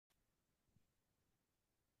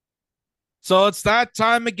So it's that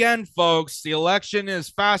time again, folks. The election is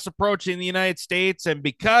fast approaching the United States, and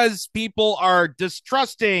because people are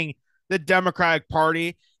distrusting the Democratic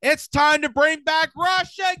Party, it's time to bring back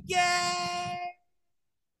Russia again.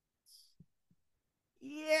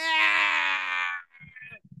 Yeah.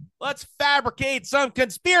 Let's fabricate some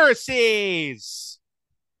conspiracies.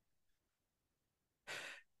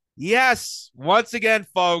 Yes, once again,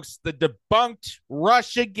 folks, the debunked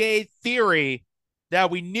Russiagate theory that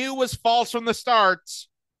we knew was false from the start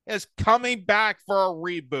is coming back for a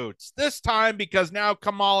reboot. This time because now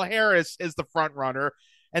Kamala Harris is the front runner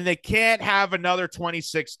and they can't have another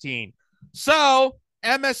 2016. So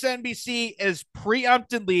MSNBC is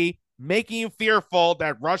preemptively making you fearful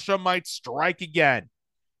that Russia might strike again.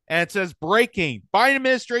 And it says breaking Biden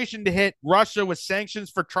administration to hit Russia with sanctions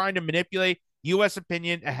for trying to manipulate U.S.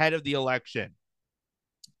 opinion ahead of the election.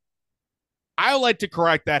 I would like to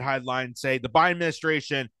correct that headline and say the Biden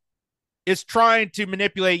administration is trying to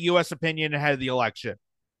manipulate U.S. opinion ahead of the election.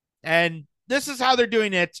 And this is how they're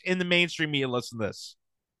doing it in the mainstream media. Listen to this.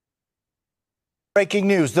 Breaking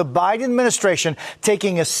news. The Biden administration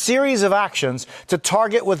taking a series of actions to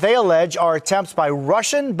target what they allege are attempts by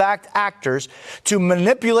Russian-backed actors to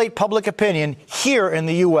manipulate public opinion here in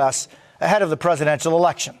the U.S. ahead of the presidential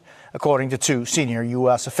election, according to two senior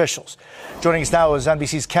U.S. officials. Joining us now is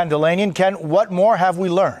NBC's Ken Delanian. Ken, what more have we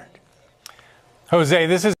learned? Jose,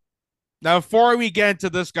 this is... Now, before we get into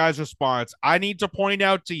this guy's response, I need to point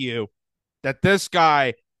out to you that this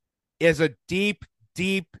guy is a deep,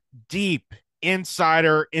 deep, deep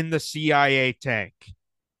insider in the CIA tank.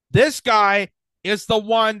 This guy is the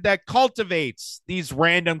one that cultivates these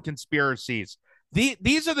random conspiracies.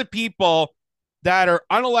 These are the people that are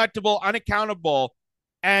unelectable, unaccountable,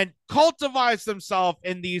 and cultivates themselves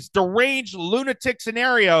in these deranged lunatic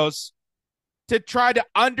scenarios to try to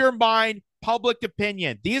undermine public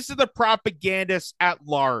opinion. These are the propagandists at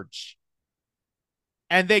large.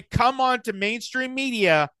 And they come on to mainstream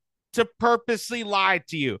media to purposely lie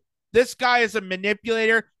to you. This guy is a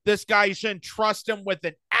manipulator. This guy, you shouldn't trust him with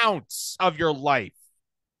an ounce of your life.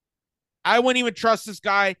 I wouldn't even trust this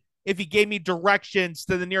guy if he gave me directions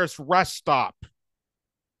to the nearest rest stop.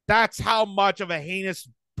 That's how much of a heinous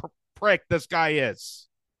prick this guy is.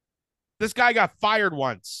 This guy got fired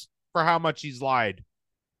once for how much he's lied.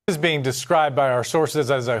 This is being described by our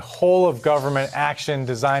sources as a whole of government action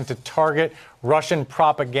designed to target Russian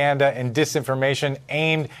propaganda and disinformation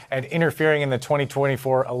aimed at interfering in the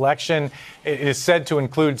 2024 election. It is said to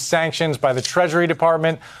include sanctions by the Treasury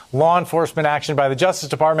Department, law enforcement action by the Justice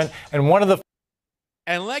Department, and one of the...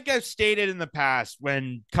 And like I've stated in the past,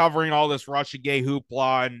 when covering all this Russiagate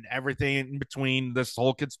hoopla and everything in between this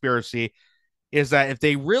whole conspiracy, is that if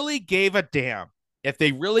they really gave a damn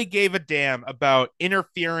about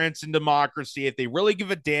interference in democracy, if they really give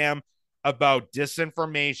a damn about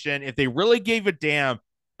disinformation, if they really gave a damn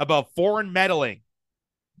about foreign meddling,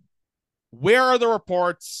 where are the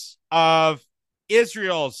reports of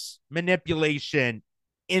Israel's manipulation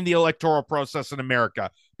in the electoral process in America?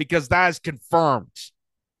 Because that is confirmed.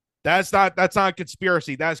 That's not a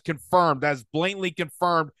conspiracy. That is confirmed. That is blatantly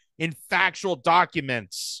confirmed in factual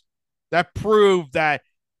documents that prove that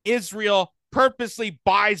Israel purposely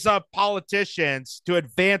buys up politicians to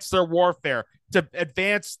advance their warfare, to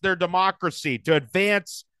advance their democracy, to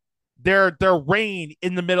advance their reign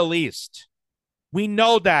in the Middle East. We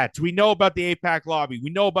know that. We know about the AIPAC lobby.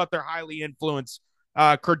 We know about their highly influenced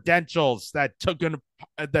credentials that took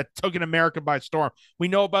an America by storm. We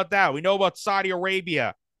know about that. We know about Saudi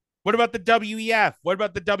Arabia. What about the WEF? What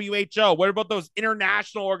about the WHO? What about those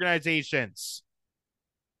international organizations?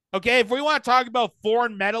 Okay, if we want to talk about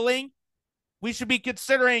foreign meddling, we should be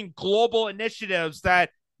considering global initiatives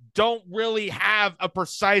that don't really have a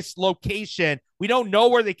precise location. We don't know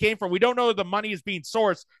where they came from. We don't know where the money is being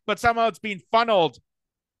sourced, but somehow it's being funneled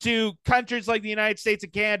to countries like the United States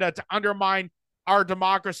and Canada to undermine our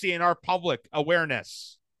democracy and our public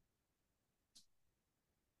awareness.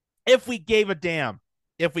 If we gave a damn.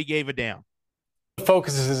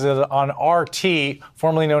 Focuses on RT,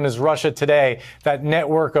 formerly known as Russia Today, that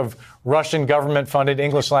network of Russian government-funded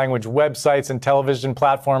English language websites and television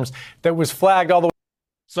platforms that was flagged all the way.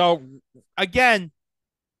 So, again,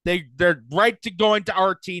 they're right to go into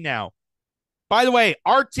RT now. By the way,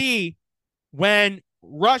 RT, when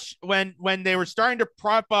they were starting to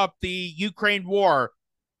prop up the Ukraine war,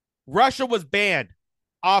 Russia was banned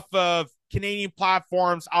off of Canadian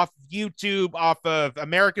platforms, off of YouTube, off of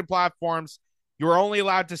American platforms. You were only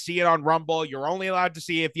allowed to see it on Rumble. You're only allowed to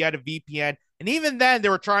see it if you had a VPN. And even then, they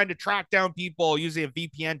were trying to track down people using a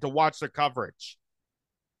VPN to watch their coverage.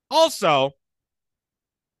 Also,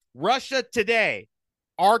 Russia Today,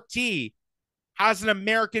 RT, has an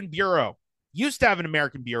American bureau. Used to have an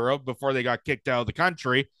American bureau before they got kicked out of the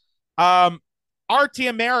country. RT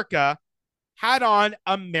America had on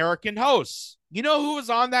American hosts. You know who was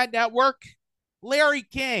on that network? Larry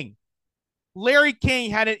King. Larry King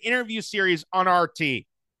had an interview series on RT.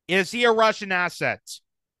 Is he a Russian asset?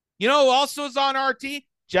 You know who also is on RT?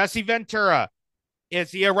 Jesse Ventura.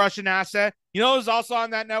 Is he a Russian asset? You know who's also on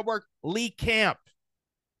that network? Lee Camp.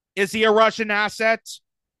 Is he a Russian asset?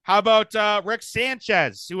 How about Rick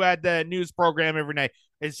Sanchez, who had the news program every night?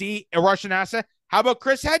 Is he a Russian asset? How about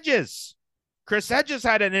Chris Hedges? Chris Hedges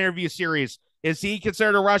had an interview series. Is he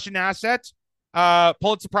considered a Russian asset?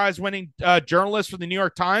 Pulitzer Prize winning journalist for the New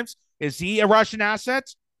York Times. Is he a Russian asset?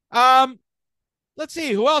 Let's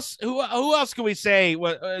see. Who else? Who else can we say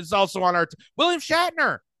is also on our William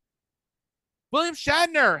Shatner. William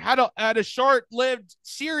Shatner had a short-lived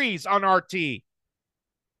series on RT.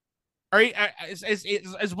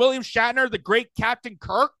 Is William Shatner, the great Captain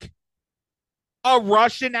Kirk, a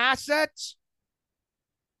Russian asset?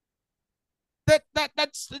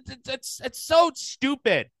 That's so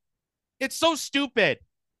stupid. It's so stupid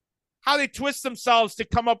how they twist themselves to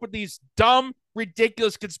come up with these dumb,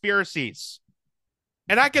 ridiculous conspiracies.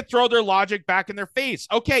 And I could throw their logic back in their face.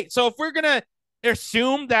 Okay, so if we're going to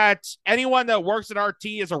assume that anyone that works at RT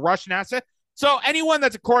is a Russian asset, so anyone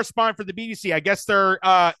that's a correspondent for the BBC, I guess they're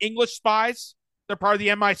English spies. They're part of the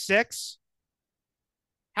MI6.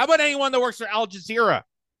 How about anyone that works for Al Jazeera?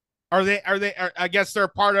 I guess they're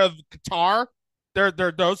part of Qatar. They're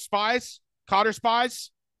those spies, Qatar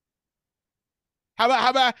spies. How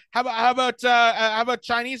about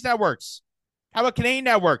Chinese networks? How about Canadian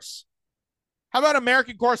networks? How about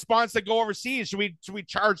American correspondents that go overseas? Should we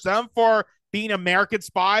charge them for being American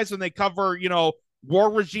spies when they cover,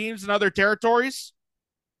 war regimes in other territories?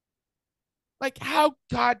 Like, how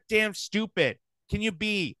goddamn stupid can you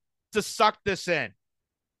be to suck this in?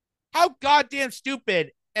 How goddamn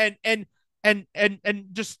stupid and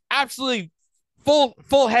just absolutely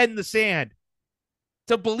full head in the sand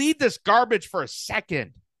to believe this garbage for a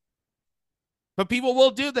second. But people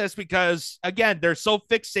will do this because, again, they're so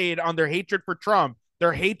fixated on their hatred for Trump,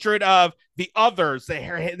 their hatred of the others,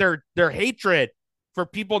 their hatred for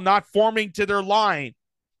people not forming to their line,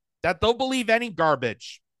 that they'll believe any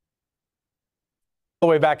garbage. The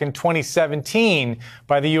way back in 2017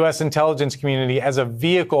 by the U.S. intelligence community as a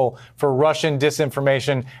vehicle for Russian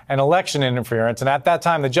disinformation and election interference. And at that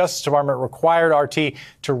time, the Justice Department required RT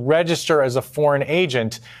to register as a foreign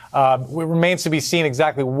agent. It remains to be seen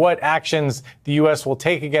exactly what actions the U.S. will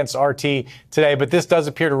take against RT today. But this does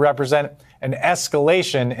appear to represent an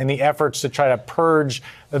escalation in the efforts to try to purge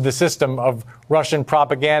the system of Russian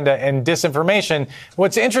propaganda and disinformation.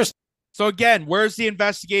 What's interesting. So again, where's the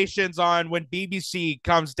investigations on when BBC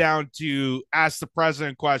comes down to ask the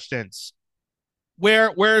president questions?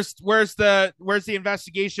 Where's the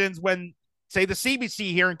investigations when, say, the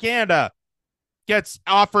CBC here in Canada gets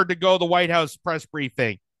offered to go to the White House press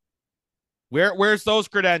briefing? Where's those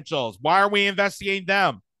credentials? Why are we investigating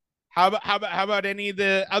them? How about any of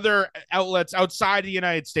the other outlets outside the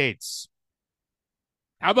United States?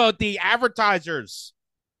 How about the advertisers?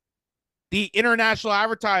 The international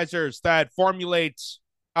advertisers that formulate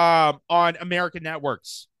on American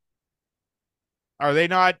networks. Are they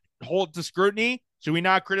not held to scrutiny? Should we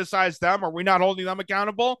not criticize them? Are we not holding them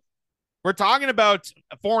accountable? We're talking about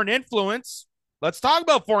foreign influence. Let's talk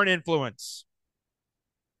about foreign influence.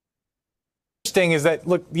 Interesting is that,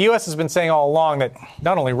 look, the U.S. has been saying all along that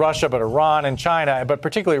not only Russia, but Iran and China, but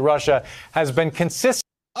particularly Russia, has been consistent.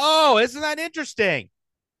 Oh, isn't that interesting?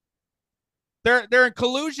 They're in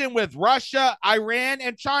collusion with Russia, Iran,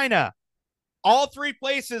 and China. All three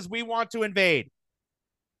places we want to invade.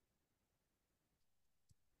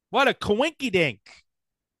 What a coinkydink.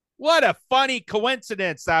 What a funny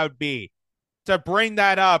coincidence that would be to bring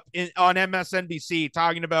that up on MSNBC,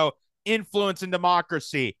 talking about influence and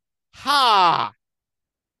democracy. Ha!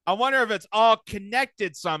 I wonder if it's all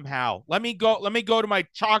connected somehow. Let me go to my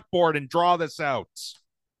chalkboard and draw this out.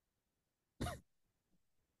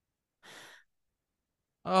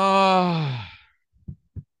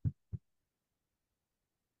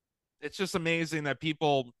 It's just amazing that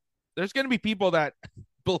there's going to be people that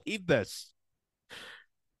believe this.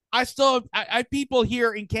 I have people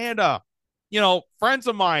here in Canada, friends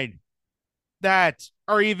of mine that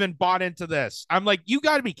are even bought into this. I'm like, you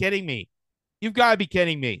got to be kidding me. You've got to be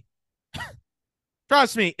kidding me.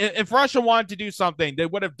 Trust me, if Russia wanted to do something, they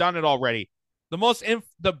would have done it already.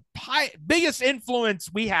 The biggest influence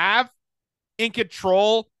we have in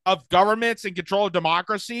control of governments and control of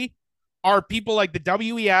democracy are people like the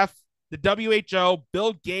WEF, the WHO,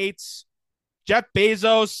 Bill Gates, Jeff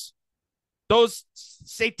Bezos. those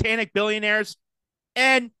satanic billionaires,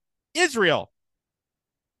 and Israel,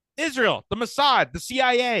 the Mossad, the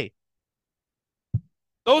CIA.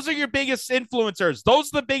 Those are your biggest influencers.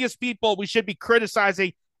 Those are the biggest people we should be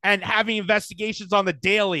criticizing and having investigations on the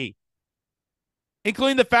daily,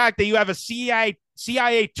 including the fact that you have a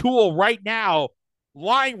CIA tool right now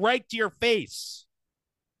lying right to your face.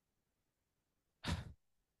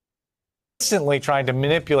 Constantly trying to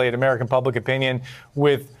manipulate American public opinion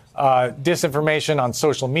with disinformation on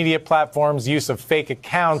social media platforms, use of fake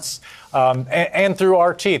accounts, and through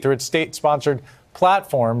RT, through its state-sponsored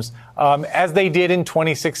platforms, as they did in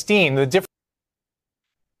 2016.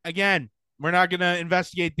 Again, we're not going to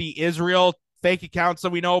investigate the Israel fake accounts that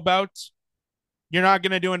we know about. You're not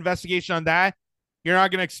going to do an investigation on that. You're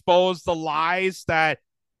not going to expose the lies that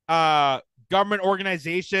government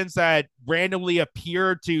organizations that randomly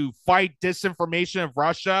appear to fight disinformation of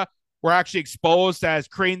Russia were actually exposed as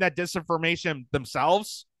creating that disinformation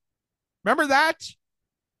themselves. Remember that?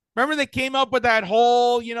 Remember they came up with that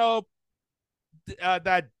whole,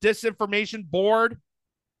 that disinformation board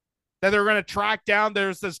that they were going to track down.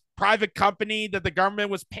 There's this private company that the government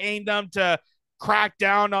was paying them to crack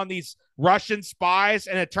down on these Russian spies.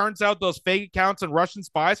 And it turns out those fake accounts and Russian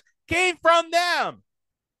spies came from them.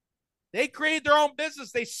 They created their own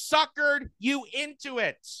business. They suckered you into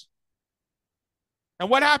it. And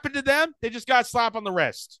what happened to them? They just got a slap on the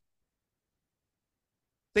wrist.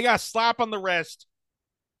 They got a slap on the wrist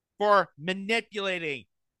for manipulating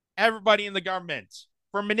everybody in the government,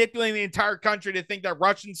 for manipulating the entire country to think that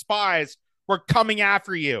Russian spies were coming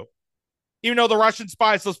after you. Even though the Russian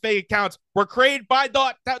spies, those fake accounts, were created by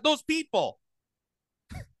those people.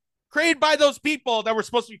 Created by those people that were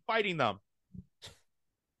supposed to be fighting them.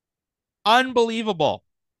 Unbelievable.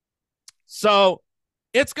 So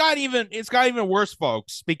it's got even worse,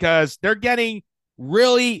 folks, because they're getting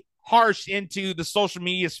really harsh into the social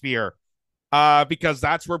media sphere, because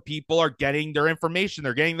that's where people are getting their information.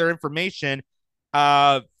 They're getting their information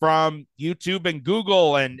from YouTube and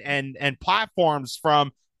Google and platforms,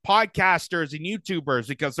 from podcasters and YouTubers,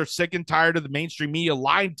 because they're sick and tired of the mainstream media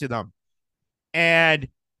lying to them, and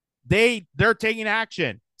they're taking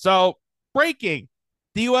action. So, breaking: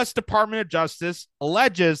 the U.S. Department of Justice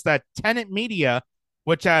alleges that Tenet Media,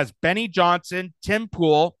 which has Benny Johnson, Tim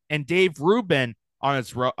Pool, and Dave Rubin on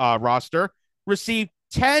its roster, received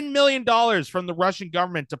 $10 million from the Russian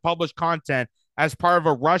government to publish content as part of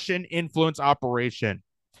a Russian influence operation.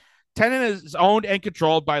 Tenet is owned and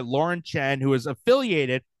controlled by Lauren Chen, who is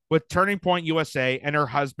affiliated with Turning Point USA, and her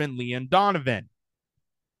husband, Liam Donovan.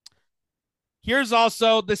 Here's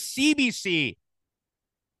also the CBC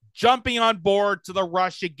jumping on board to the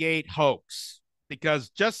RUSSIAGATE hoax, because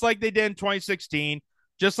just like they did in 2016,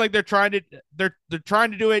 just like they're trying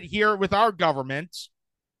to do it here with our government,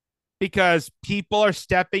 because people are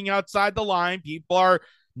stepping outside the line. People are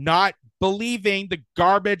not believing the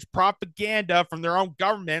garbage propaganda from their own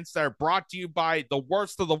governments that are brought to you by the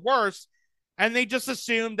worst of the worst. And they just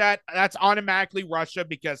assume that that's automatically Russia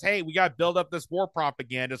because, hey, we got to build up this war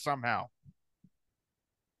propaganda somehow.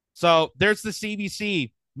 So there's the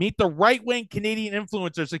CBC. Meet the right-wing Canadian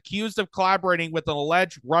influencers accused of collaborating with an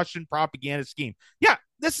alleged Russian propaganda scheme. Yeah,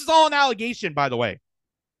 this is all an allegation, by the way.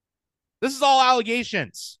 This is all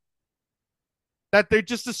allegations. That they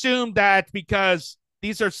just assume that because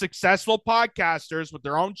these are successful podcasters with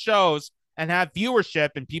their own shows and have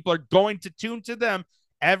viewership and people are going to tune to them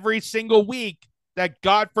every single week, that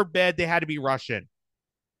God forbid they had to be Russian.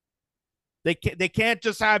 They can't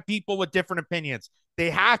just have people with different opinions. They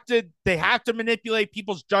have to manipulate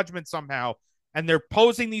people's judgment somehow, and they're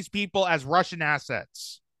posing these people as Russian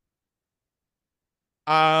assets.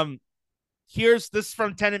 Here's this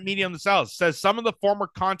from Tenet Media themselves. It says some of the former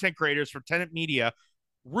content creators for Tenet Media,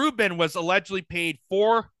 Rubin was allegedly paid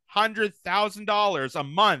 $400,000 a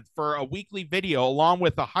month for a weekly video, along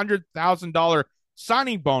with a $100,000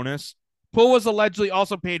 signing bonus. Poole was allegedly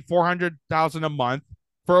also paid $400,000 a month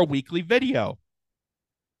for a weekly video.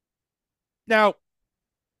 Now,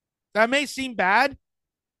 that may seem bad,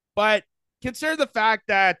 but consider the fact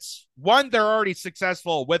that, one, they're already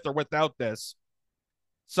successful with or without this.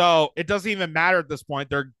 So it doesn't even matter at this point.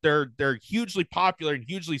 They're hugely popular and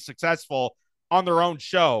hugely successful on their own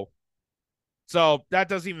show. So that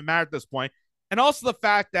doesn't even matter at this point. And also the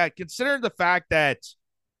fact that, consider the fact that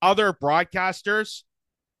other broadcasters,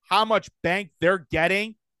 how much bank they're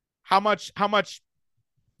getting, how much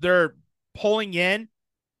they're pulling in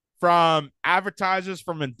from advertisers,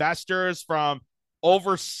 from investors, from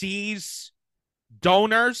overseas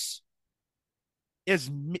donors,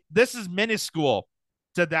 this is minuscule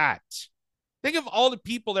to that. Think of all the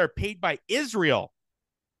people that are paid by Israel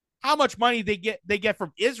how much money they get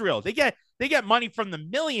from Israel. They get money from the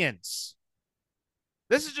millions.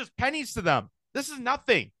 This is just pennies to them. This is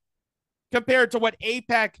nothing compared to what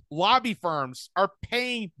AIPAC lobby firms are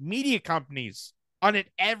paying media companies on an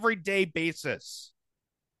everyday basis.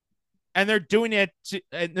 And they're doing it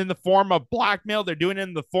in the form of blackmail. They're doing it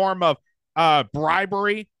in the form of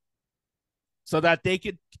bribery so that they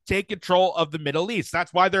could take control of the Middle East.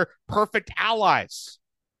 That's why they're perfect allies.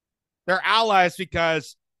 They're allies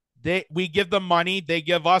because we give them money, they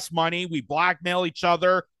give us money, we blackmail each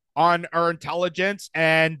other on our intelligence,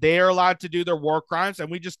 and they are allowed to do their war crimes,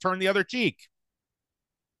 and we just turn the other cheek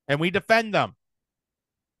and we defend them.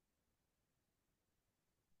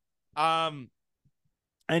 And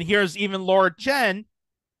here's even Laura Chen,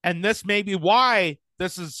 and this may be why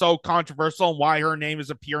this is so controversial and why her name is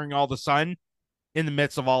appearing all of a sudden in the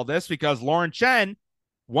midst of all this, because Lauren Chen,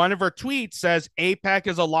 one of her tweets says AIPAC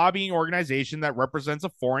is a lobbying organization that represents a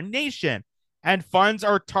foreign nation and funds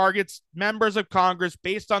or targets members of Congress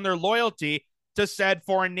based on their loyalty to said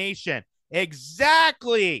foreign nation.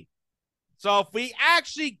 Exactly. So if we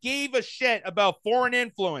actually gave a shit about foreign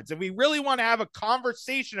influence, if we really want to have a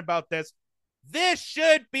conversation about this, this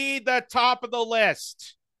should be the top of the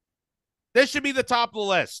list. This should be the top of the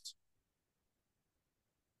list.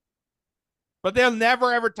 But they'll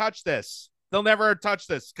never, ever touch this. They'll never touch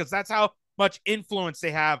this because that's how much influence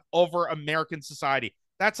they have over American society.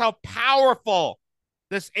 That's how powerful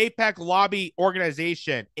this AIPAC lobby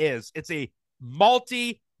organization is. It's a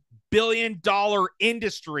multi-billion-dollar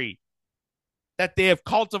industry that they have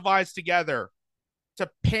cultivated together to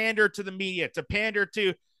pander to the media, to pander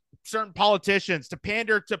to certain politicians, to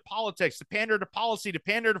pander to politics, to pander to policy, to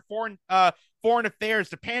pander to foreign affairs,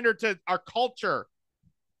 to pander to our culture.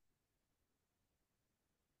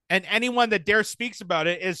 And anyone that dare speaks about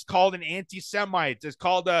it is called an anti-Semite, is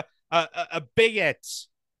called a bigot.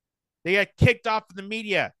 They get kicked off of the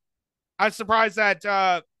media. I'm surprised that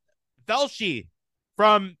Velshi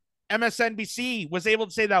from MSNBC was able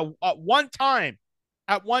to say that at one time,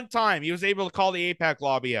 he was able to call the AIPAC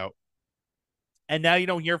lobby out. And now you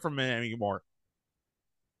don't hear from him anymore.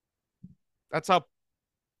 That's how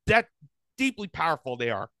deeply powerful they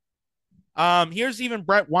are. Here's even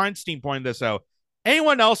Brett Weinstein pointing this out.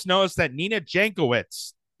 Anyone else notice that Nina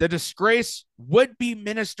Jankowicz, the disgraced would-be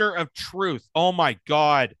minister of truth? Oh my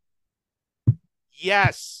God.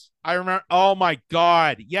 Yes, I remember. Oh my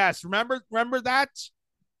God. Yes. Remember that?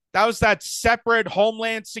 That was that separate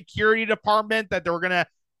Homeland Security Department that they were going to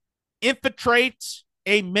infiltrate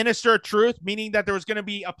a minister of truth, meaning that there was going to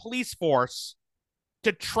be a police force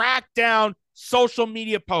to track down social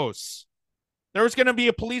media posts. There was going to be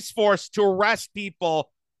a police force to arrest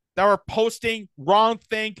people that were posting wrong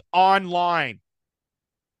thing online.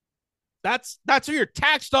 That's who your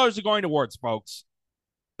tax dollars are going towards, folks.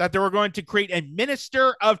 That they were going to create a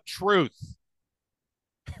minister of truth.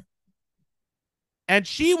 And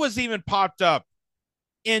she was even popped up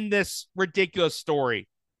in this ridiculous story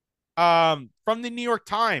from the New York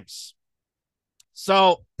Times.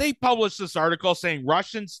 So they published this article saying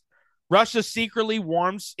Russia secretly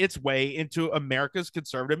worms its way into America's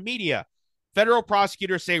conservative media. Federal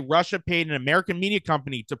prosecutors say Russia paid an American media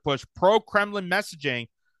company to push pro-Kremlin messaging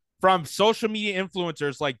from social media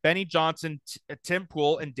influencers like Benny Johnson, Tim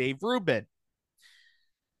Pool, and Dave Rubin.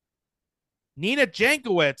 Nina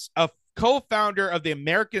Jankowicz, a co-founder of the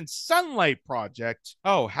American Sunlight Project,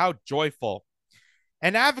 oh, how joyful,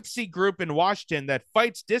 an advocacy group in Washington that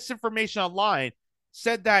fights disinformation online,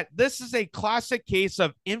 said that this is a classic case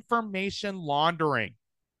of information laundering.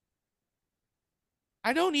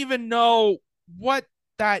 I don't even know what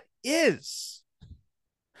that is.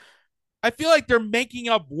 I feel like they're making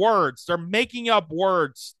up words. They're making up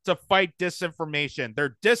words to fight disinformation.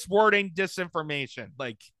 They're diswording disinformation.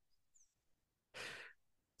 Like,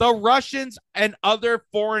 the Russians and other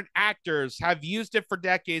foreign actors have used it for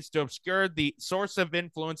decades to obscure the source of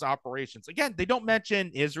influence operations. Again, they don't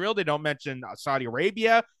mention Israel. They don't mention Saudi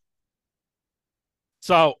Arabia.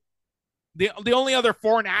 So the only other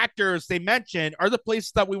foreign actors they mention are the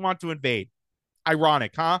places that we want to invade.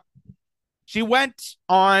 Ironic, huh? She went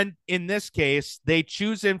on, in this case, they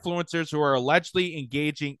choose influencers who are allegedly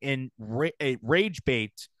engaging in rage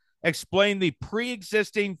bait, explain the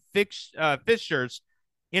pre-existing fissures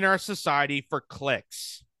in our society for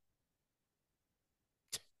clicks.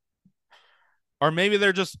 Or maybe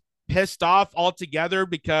they're just pissed off altogether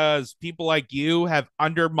because people like you have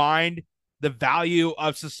undermined the value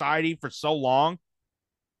of society for so long.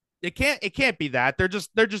 It can't be that. They're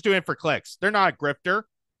just doing it for clicks. They're not a grifter.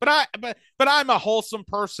 But I'm a wholesome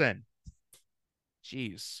person.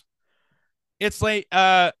 Jeez. It's like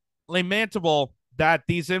lamentable that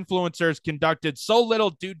these influencers conducted so little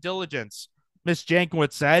due diligence. Miss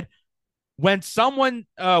Jankowicz said, when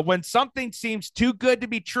something seems too good to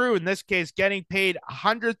be true, in this case, getting paid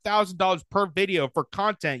 $100,000 per video for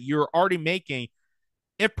content you're already making,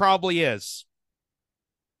 it probably is.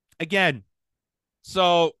 Again,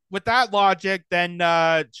 so with that logic, then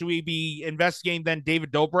should we be investigating then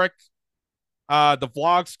David Dobrik, the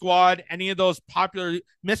Vlog Squad, any of those popular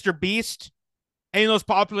Mr. Beast, any of those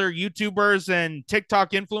popular YouTubers and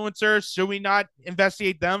TikTok influencers? Should we not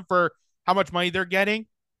investigate them for how much money they're getting?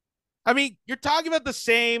 I mean, you're talking about the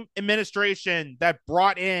same administration that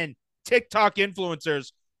brought in TikTok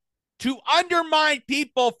influencers to undermine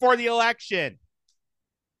people for the election.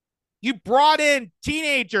 You brought in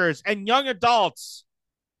teenagers and young adults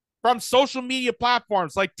from social media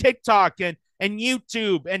platforms like TikTok and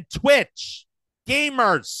YouTube and Twitch,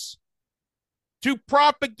 gamers, to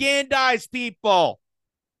propagandize people.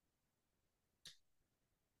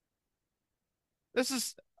 This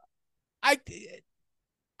is, it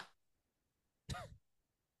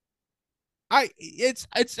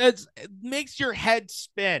makes your head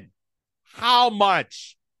spin how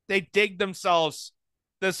much they dig themselves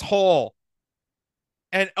this hole.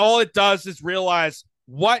 And all it does is realize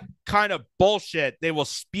what kind of bullshit they will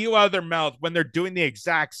spew out of their mouth when they're doing the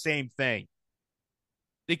exact same thing.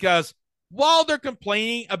 Because while they're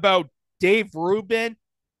complaining about Dave Rubin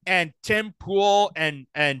and Tim Pool and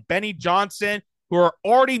Benny Johnson, who are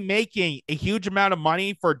already making a huge amount of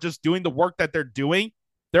money for just doing the work that they're doing,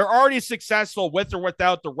 they're already successful with or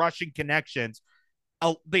without the Russian connections,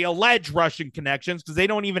 the alleged Russian connections, because they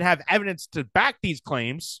don't even have evidence to back these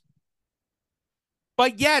claims.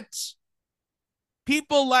 But yet,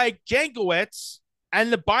 people like Jankowicz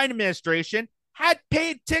and the Biden administration had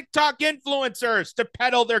paid TikTok influencers to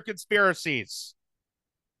peddle their conspiracies.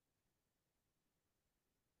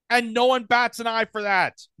 And no one bats an eye for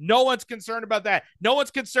that. No one's concerned about that. No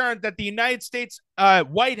one's concerned that the United States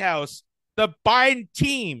White House, the Biden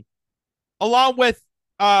team, along with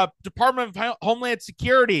Department of Homeland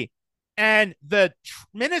Security and the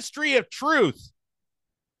Ministry of Truth,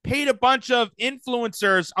 paid a bunch of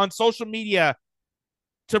influencers on social media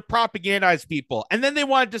to propagandize people. And then they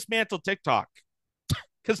want to dismantle TikTok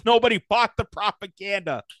because nobody bought the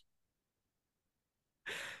propaganda.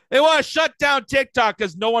 They want to shut down TikTok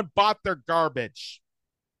because no one bought their garbage.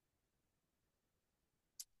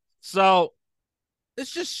 So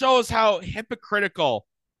this just shows how hypocritical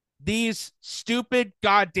these stupid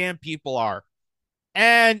goddamn people are.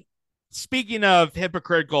 And speaking of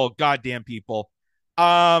hypocritical goddamn people,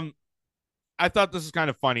 I thought this was kind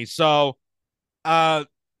of funny. So Ben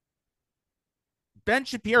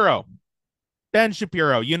Shapiro,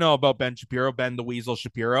 you know about Ben Shapiro, Ben the Weasel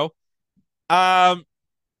Shapiro,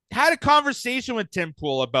 had a conversation with Tim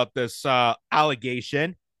Pool about this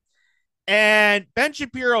allegation. And Ben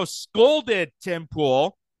Shapiro scolded Tim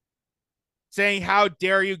Pool, saying, how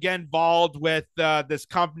dare you get involved with this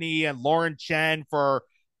company and Lauren Chen for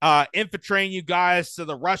infiltrating you guys to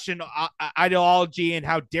the Russian ideology, and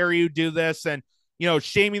how dare you do this, and, you know,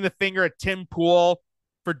 shaming the finger at Tim Pool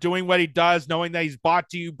for doing what he does, knowing that he's bought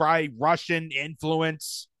to you by Russian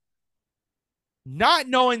influence, not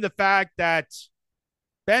knowing the fact that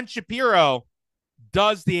Ben Shapiro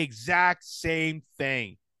does the exact same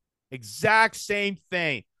thing.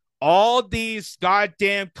 All these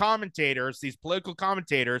goddamn commentators, these political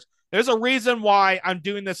commentators, there's a reason why I'm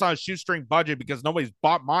doing this on a shoestring budget, because nobody's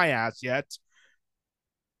bought my ass yet.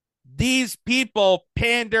 These people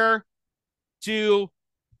pander to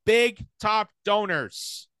big top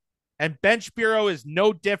donors. And Ben Shapiro is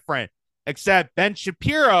no different, except Ben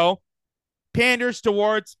Shapiro panders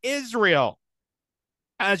towards Israel,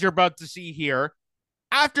 as you're about to see here,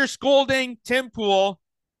 after scolding Tim Pool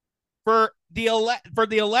for the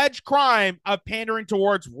alleged crime of pandering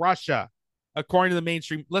towards Russia, according to the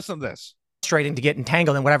mainstream. Listen to this. Frustrating to get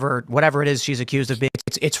entangled in whatever it is she's accused of being.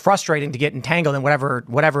 It's frustrating to get entangled in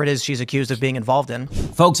whatever it is she's accused of being involved in.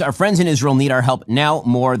 Folks, our friends in Israel need our help now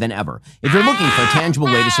more than ever. If you're looking for a tangible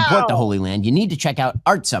way to support the Holy Land, you need to check out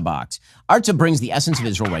Artza Box. Artza brings the essence of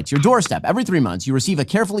Israel right to your doorstep. Every 3 months, you receive a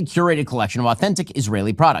carefully curated collection of authentic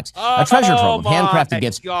Israeli products. A treasure trove of handcrafted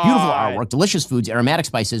gifts, beautiful artwork, delicious foods, aromatic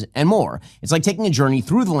spices, and more. It's like taking a journey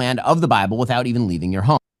through the land of the Bible without even leaving your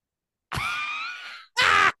home.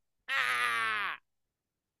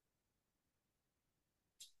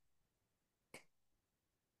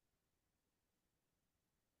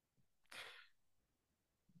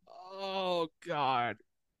 Oh, God.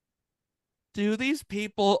 Do these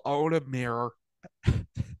people own a mirror?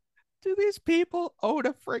 Do these people own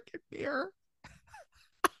a freaking mirror?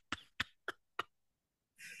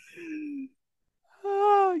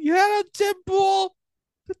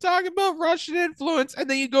 talk about Russian influence, and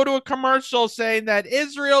then you go to a commercial saying that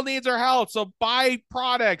Israel needs our help, so buy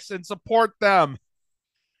products and support them.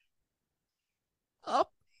 Oh,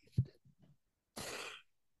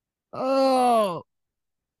 oh,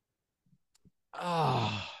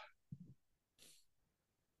 oh.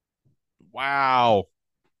 Wow.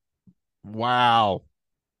 Wow.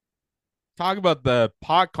 Talk about the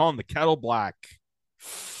pot calling the kettle black.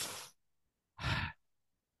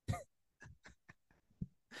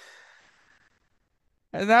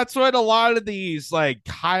 And that's what a lot of these like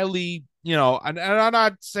highly, and I'm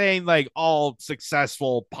not saying like all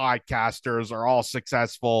successful podcasters or all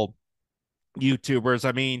successful YouTubers.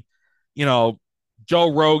 I mean, you know,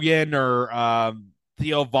 Joe Rogan or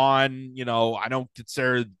Theo Vaughn, I don't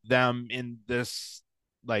consider them in this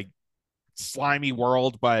like slimy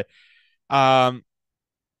world, but um,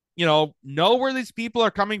 know where these people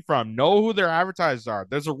are coming from, know who their advertisers are.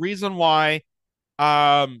 There's a reason why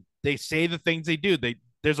they say the things they do.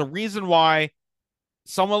 There's a reason why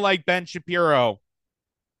someone like Ben Shapiro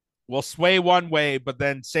will sway one way but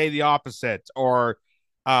then say the opposite, or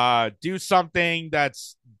do something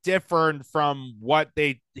that's different from what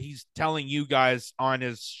he's telling you guys on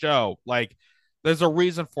his show. Like there's a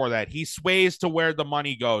reason for that. He sways to where the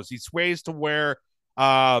money goes. He sways to where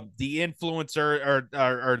the influencer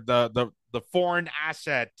or the foreign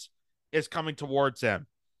asset is coming towards him.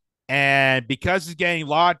 And because he's getting a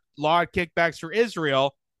lot of kickbacks for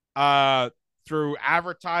Israel, through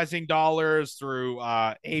advertising dollars, through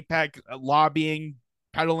APEC lobbying,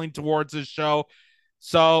 peddling towards his show.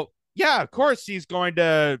 So, yeah, of course, he's going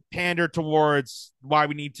to pander towards why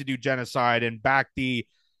we need to do genocide and back the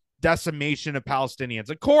decimation of Palestinians.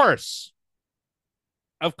 Of course.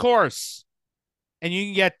 Of course. And you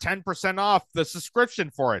can get 10% off the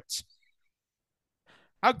subscription for it.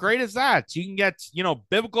 How great is that? You can get,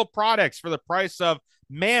 biblical products for the price of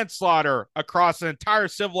manslaughter across an entire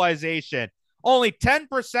civilization. Only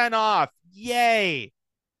 10% off. Yay.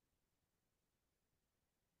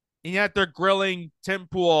 And yet they're grilling Tim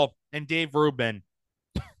Pool and Dave Rubin,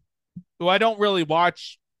 who I don't really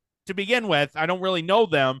watch to begin with. I don't really know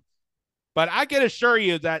them. But I can assure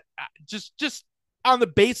you that just on the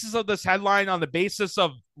basis of this headline, on the basis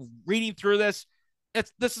of reading through this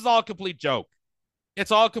is all a complete joke.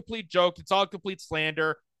 It's all a complete joke. It's all complete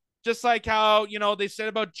slander. Just like how, they said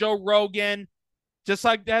about Joe Rogan, just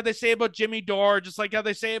like how they say about Jimmy Dore, just like how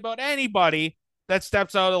they say about anybody that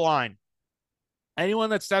steps out of the line. Anyone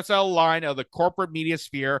that steps out of the line of the corporate media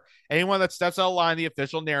sphere, anyone that steps out of the line of the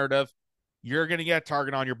official narrative, you're going to get a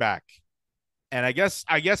target on your back. And I guess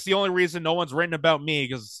the only reason no one's written about me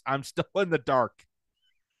because I'm still in the dark.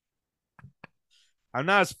 I'm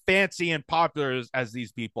not as fancy and popular as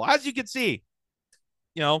these people. As you can see,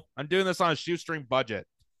 I'm doing this on a shoestring budget.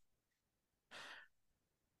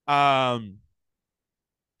 And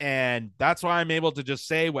that's why I'm able to just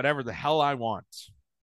say whatever the hell I want.